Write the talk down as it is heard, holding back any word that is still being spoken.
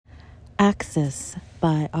Axis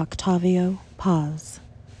by Octavio Paz.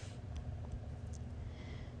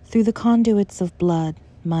 Through the conduits of blood,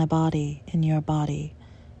 my body in your body,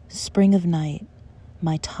 spring of night,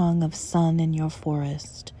 my tongue of sun in your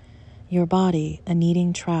forest, your body a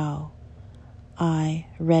kneading trough, I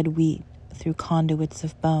red wheat through conduits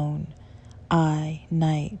of bone, I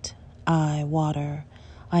night, I water,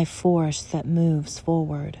 I force that moves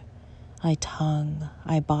forward, I tongue,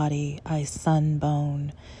 I body, I sun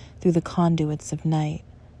bone, through the conduits of night,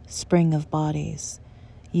 spring of bodies,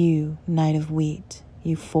 you night of wheat,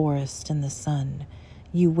 you forest in the sun,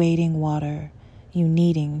 you waiting water, you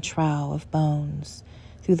kneading trough of bones,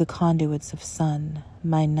 through the conduits of sun,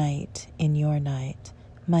 my night in your night,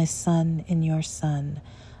 my sun in your sun,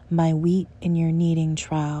 my wheat in your kneading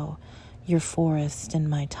trough, your forest in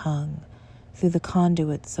my tongue, through the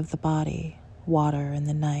conduits of the body, water in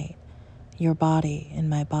the night, your body in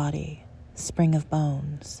my body, spring of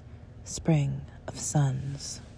bones, spring of suns.